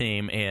 3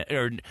 team,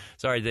 the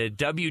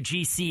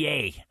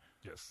WGCA.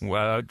 Yes.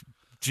 Well,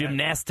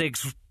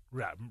 Gymnastics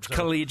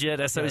Collegiate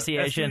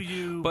Association,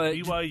 SUU, but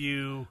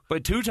BYU,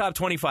 but 2 top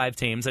 25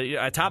 teams,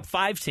 a top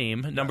 5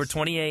 team, number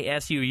 28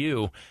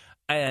 SUU.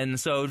 And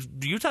so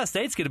Utah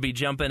State's going to be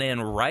jumping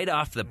in right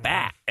off the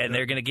bat, and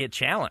they're going to get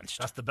challenged.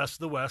 That's the best of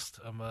the West.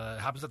 It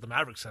happens at the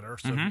Maverick Center.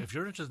 So if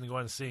you're interested in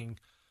going and seeing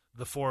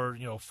the four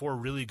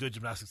really good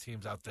gymnastics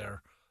teams out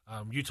there,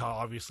 Utah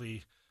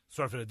obviously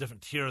sort of in a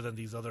different tier than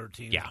these other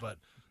teams, but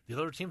the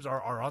other teams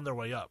are on their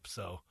way up.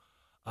 So,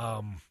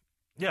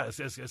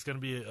 it's going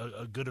to be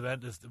a good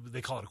event.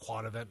 They call it a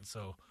quad event.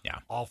 So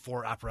all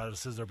 4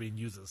 apparatuses are being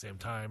used at the same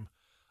time.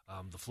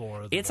 The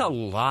floor. It's a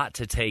lot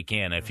to take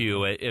in if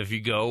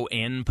you go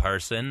in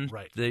person.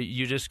 Right.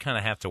 You just kind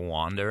of have to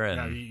wander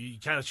and you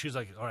kind of choose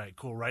like, all right,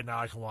 cool. Right now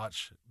I can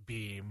watch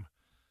beam.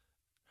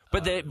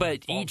 But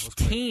each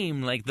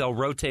team, like, they'll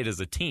rotate as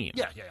a team.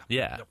 Yeah.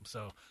 Yep.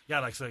 So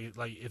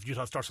if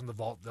Utah starts on the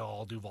vault, they'll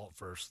all do vault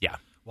first. Yeah.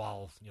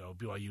 While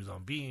BYU's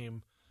on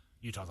beam,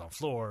 Utah's on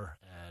floor,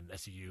 and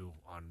SEU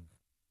on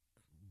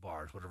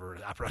bars, whatever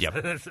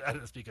apparatus I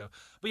didn't speak of.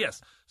 But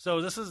yes, so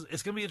it's going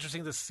to be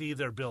interesting to see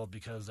their build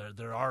because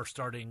they are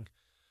starting.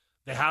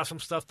 They have some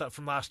stuff that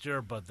from last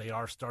year, but they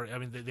are starting. I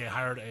mean, they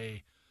hired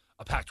a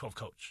Pac-12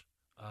 coach,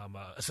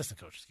 assistant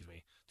coach,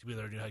 to be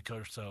their new head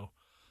coach. So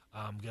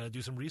I'm going to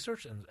do some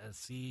research and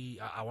see.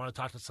 I want to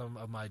talk to some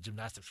of my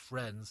gymnastics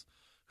friends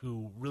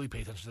who really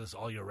pay attention to this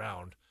all year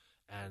round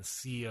and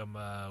see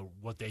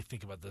what they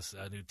think about this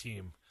new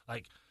team.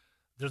 Like,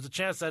 there's a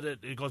chance that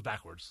it goes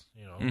backwards,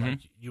 like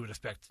you would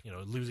expect,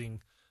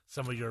 losing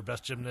some of your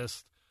best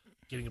gymnasts,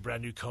 getting a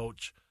brand new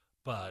coach,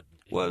 but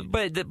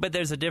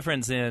there's a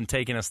difference in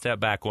taking a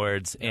step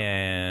backwards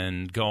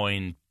and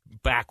going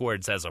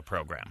backwards as a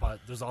program.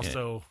 But there's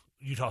also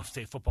Utah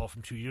State football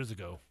from 2 years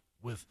ago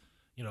with,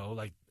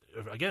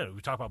 again, we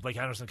talk about Blake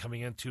Anderson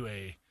coming into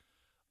a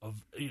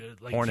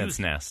hornet's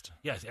nest.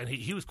 Yes, and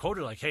he was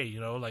quoted like, hey, if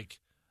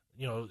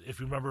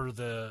you remember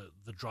the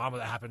drama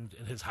that happened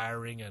in his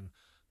hiring and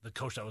the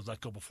coach that was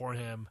let go before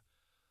him,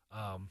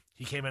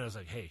 he came in and was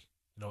like, hey,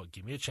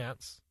 give me a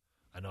chance.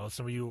 I know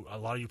a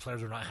lot of you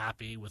players are not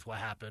happy with what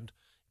happened.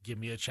 Give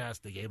me a chance.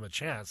 They gave him a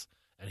chance,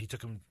 and he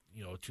took him,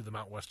 to the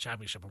Mountain West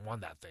Championship and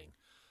won that thing.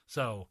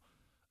 So,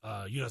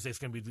 Utah State's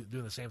going to be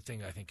doing the same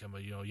thing, I think.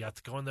 You have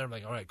to go in there and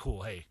like, all right,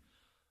 cool. Hey,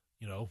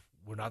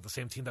 we're not the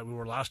same team that we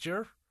were last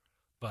year,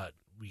 but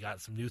we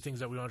got some new things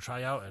that we want to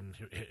try out, and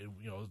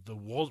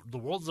the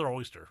world's their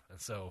oyster,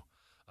 and so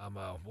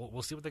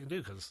we'll see what they can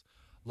do because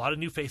a lot of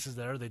new faces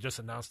there. They just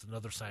announced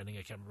another signing.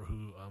 I can't remember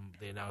who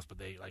they announced, but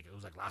it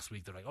was like last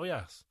week. They're like, oh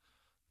yes,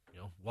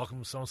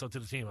 welcome so and so to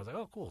the team. I was like,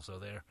 oh cool. So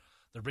they're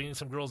bringing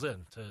some girls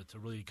in to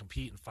really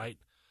compete and fight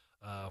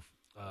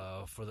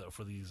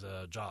for these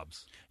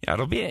jobs. Yeah,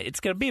 it's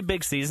going to be a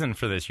big season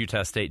for this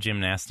Utah State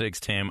gymnastics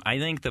team. I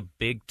think the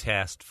big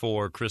test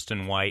for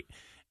Kristen White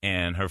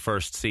and her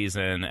first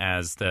season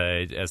as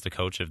the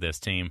coach of this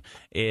team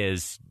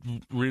is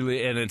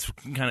really, and it's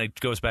kind of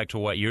goes back to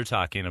what you're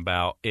talking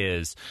about,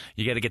 is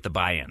you got to get the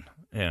buy-in.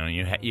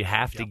 You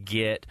have to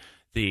get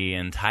the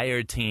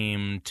entire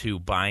team to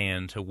buy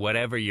into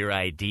whatever your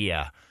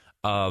idea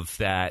of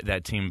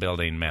that team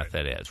building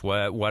method is.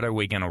 What are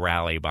we going to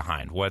rally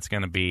behind? What's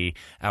going to be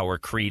our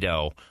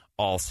credo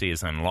all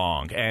season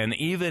long? And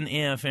even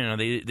if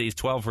these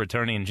 12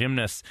 returning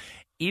gymnasts,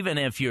 even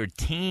if your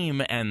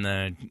team and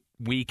the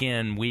week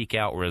in, week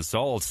out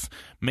results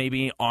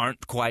maybe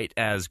aren't quite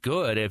as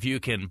good, if you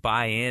can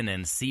buy in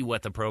and see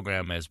what the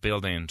program is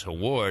building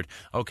toward,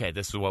 okay,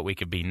 this is what we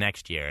could be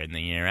next year and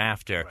the year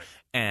after. Right.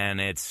 And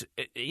it's,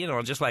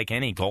 just like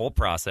any goal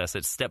process,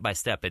 it's step by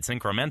step, it's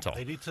incremental.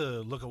 They need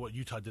to look at what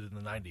Utah did in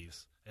the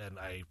 90s. And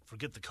I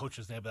forget the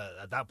coach's name, but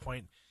at that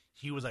point,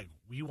 he was like,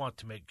 we want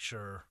to make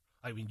sure,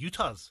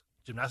 Utah's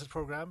gymnastics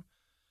program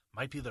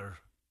might be their,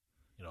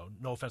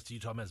 no offense to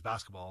Utah men's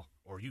basketball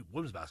or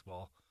women's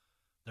basketball,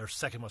 their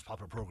second most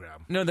popular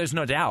program. No, there's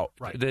no doubt.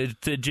 Right.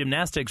 The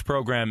gymnastics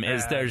program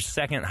is their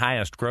second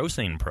highest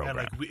grossing program.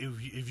 And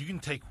if you can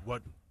take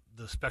what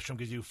the spectrum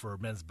gives you for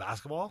men's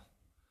basketball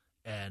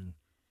and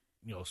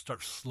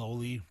start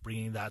slowly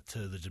bringing that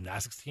to the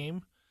gymnastics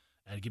team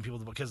and give people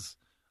because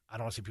I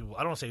don't want to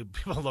say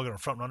people looking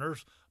at front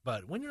runners,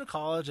 but when you're in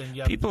college and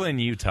you have people in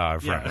Utah are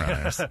front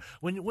runners.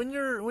 when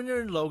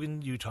you're in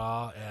Logan,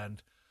 Utah,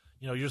 and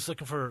you're just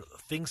looking for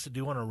things to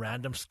do on a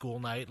random school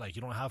night, like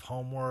you don't have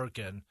homework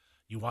and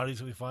you want it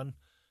to be fun.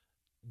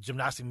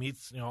 Gymnastic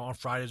meets, on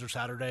Fridays or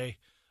Saturday.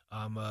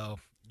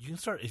 You can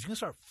start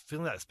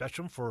feeling that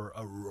spectrum for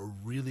a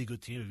really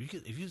good team.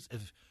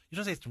 If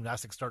Utah State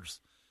gymnastics starts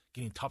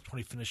getting top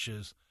 20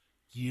 finishes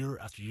year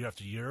after year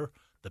after year,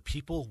 the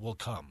people will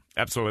come.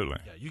 Absolutely.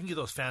 Yeah, you can get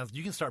those fans.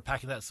 You can start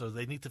packing that. So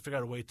they need to figure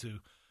out a way to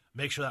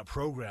make sure that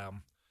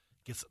program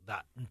gets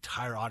that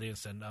entire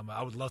audience. And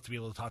I would love to be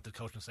able to talk to the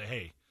coach and say,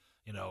 hey,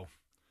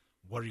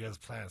 what are you guys'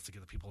 plans to get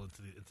the people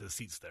into the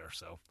seats there?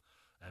 So.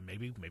 And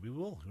maybe we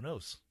will. Who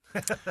knows?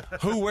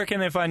 Where can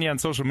they find you on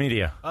social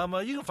media?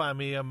 You can find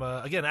me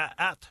again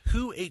at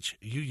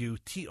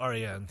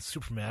HUUTRAN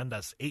Superman.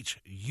 That's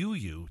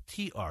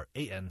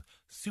HUUTRAN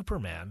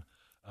Superman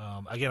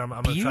Again,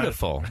 I'm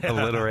beautiful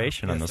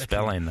alliteration on the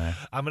spelling there.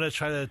 I'm gonna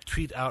try to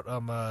tweet out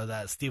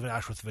that Stephen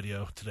Ashworth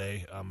video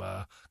today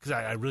because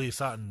I really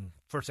saw it, and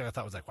first thing I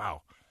thought was like,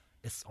 wow,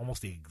 it's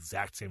almost the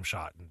exact same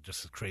shot and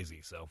just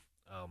crazy. So,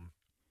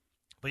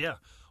 but yeah,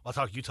 I'll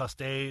talk Utah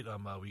State.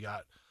 We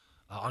got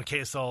on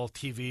KSL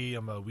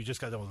TV. We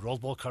just got done with Rose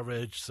Bowl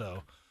coverage,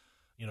 so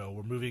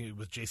we're moving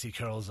with Jaycee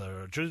Carroll's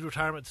jersey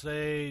retirement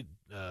today,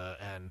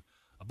 and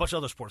a bunch of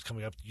other sports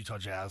coming up. Utah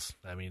Jazz.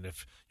 I mean,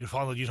 if you're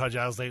following the Utah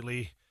Jazz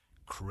lately,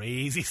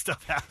 crazy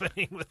stuff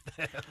happening with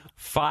them.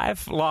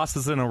 5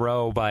 losses in a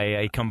row by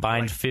a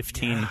combined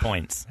 15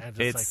 points.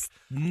 It's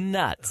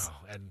nuts.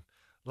 And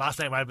last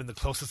night might have been the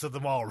closest of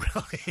them all,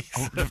 really.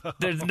 So,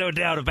 there's no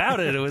doubt about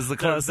it. It was the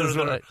closest.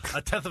 A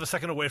tenth of a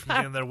second away from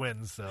getting their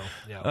wins. So,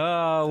 yeah.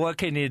 Oh, what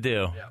can you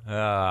do? Yeah.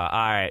 All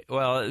right.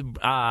 Well,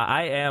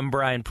 I am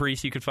Brian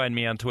Priest. You can find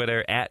me on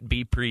Twitter at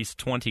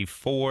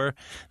bpriest24.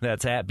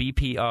 That's at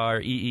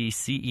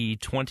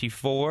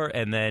BPREECE24.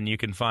 And then you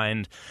can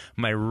find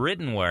my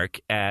written work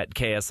at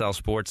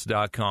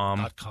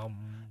KSLSports.com.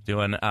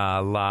 Doing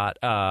a lot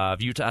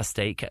of Utah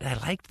State. I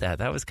liked that.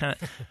 That was kind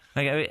of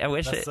I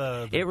wish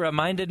it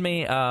reminded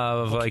me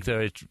of like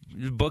the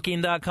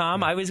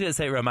booking.com. I was going to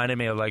say it reminded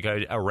me of like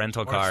a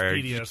rental car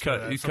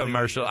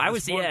commercial. I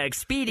was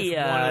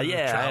Expedia.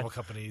 Yeah. Travel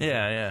companies.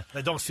 Yeah.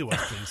 They don't sue us,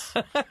 please.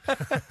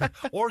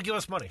 Or give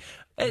us money.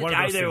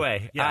 Either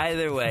way.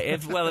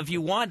 If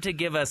you want to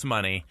give us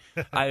money,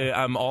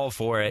 I'm all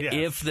for it. Yes.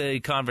 If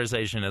the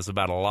conversation is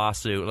about a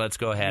lawsuit, let's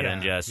go ahead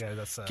and just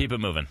keep it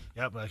moving.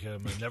 Yep,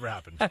 it never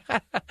happened.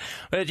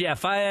 But yeah,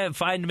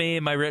 find me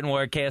in my written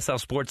work,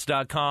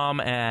 KSLSports.com,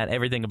 and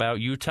everything about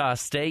Utah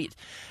State.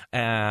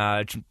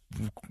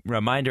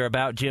 Reminder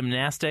about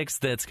gymnastics,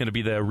 that's going to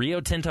be the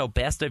Rio Tinto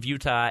Best of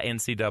Utah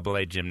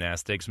NCAA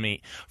Gymnastics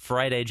meet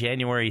Friday,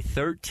 January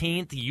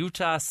 13th.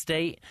 Utah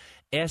State,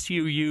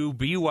 SUU,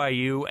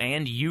 BYU,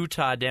 and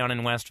Utah down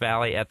in West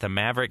Valley at the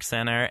Maverick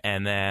Center.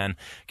 And then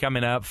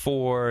coming up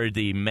for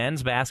the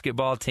men's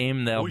basketball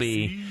team, they'll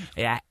be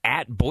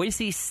at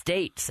Boise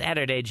State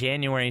Saturday,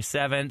 January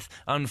 7th.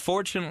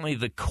 Unfortunately,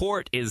 the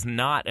court is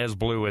not as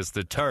blue as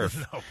the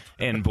turf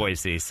in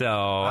Boise.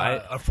 So,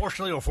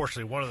 unfortunately or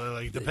fortunately, one of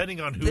the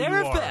depending on who you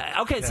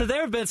are. So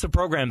there have been some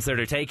programs that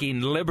are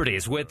taking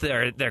liberties with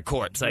their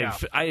courts.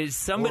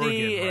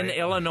 Somebody Oregon, in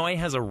Illinois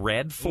has a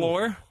red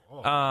floor.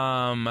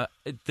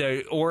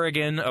 The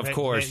Oregon, of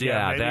course,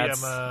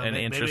 that's an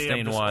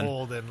interesting one.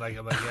 Old and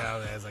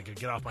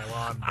get off my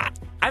lawn.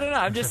 I don't know.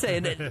 I'm just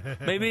saying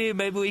that maybe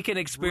we can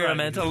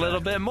experiment a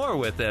little bit more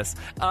with this.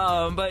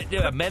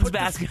 Men's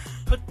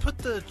basketball. Put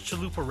the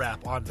chalupa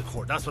wrap on the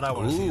court. That's what I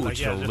want to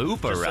see.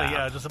 Chalupa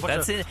wrap. Just a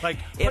bunch of it.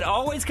 It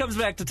always comes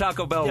back to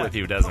Taco Bell with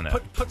you, doesn't it?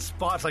 Put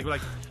spots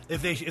like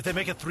if they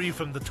make a 3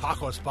 from the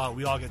taco spot,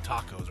 we all get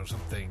tacos or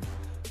something.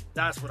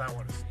 That's what I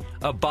want to see.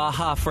 A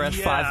Baja Fresh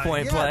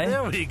 5-point play?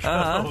 There we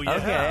go.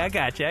 Okay, I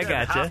got you.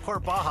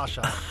 Half-court Baja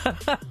shot.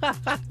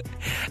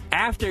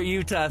 After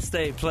Utah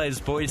State plays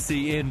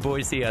Boise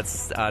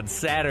on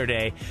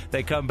Saturday,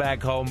 they come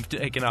back home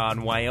taking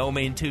on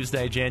Wyoming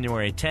Tuesday,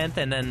 January 10th,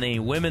 and then the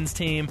women's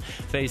team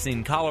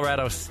facing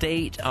Colorado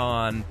State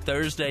on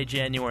Thursday,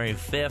 January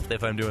 5th,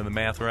 if I'm doing the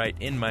math right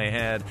in my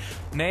head.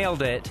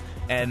 Nailed it.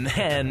 And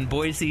then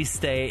Boise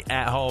State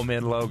at home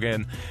in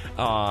Logan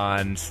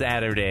on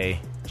Saturday,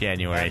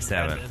 January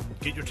 7th. And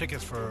get your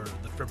tickets for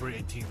the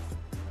February 18th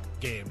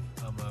game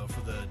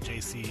for the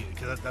Jaycee,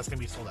 because that's going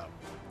to be sold out.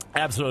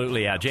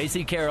 Absolutely, yeah.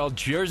 Jaycee Carroll,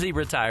 jersey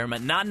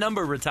retirement, not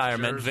number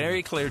retirement. Jersey.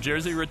 Very clear,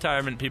 jersey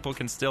retirement. People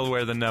can still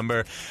wear the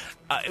number.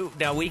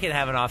 Now, we can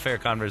have an off-air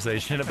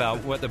conversation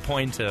about what the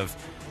point of...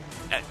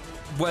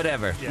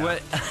 whatever. Yeah.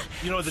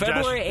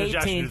 February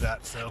 18th,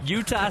 that, so.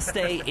 Utah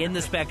State in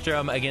the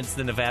Spectrum against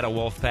the Nevada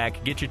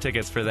Wolfpack. Get your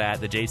tickets for that,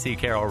 the Jaycee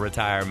Carroll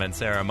retirement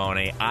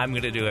ceremony. I'm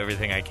going to do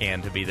everything I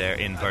can to be there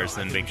in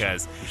person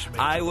because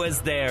I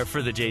was there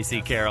for the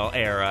Jaycee Carroll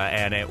era,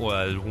 and it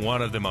was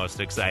one of the most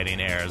exciting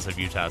eras of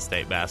Utah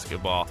State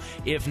basketball,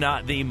 if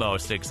not the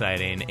most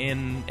exciting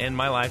in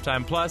my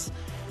lifetime. Plus,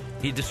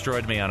 he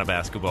destroyed me on a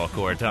basketball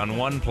court on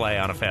one play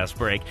on a fast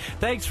break.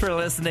 Thanks for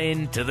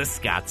listening to The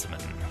Scotsman.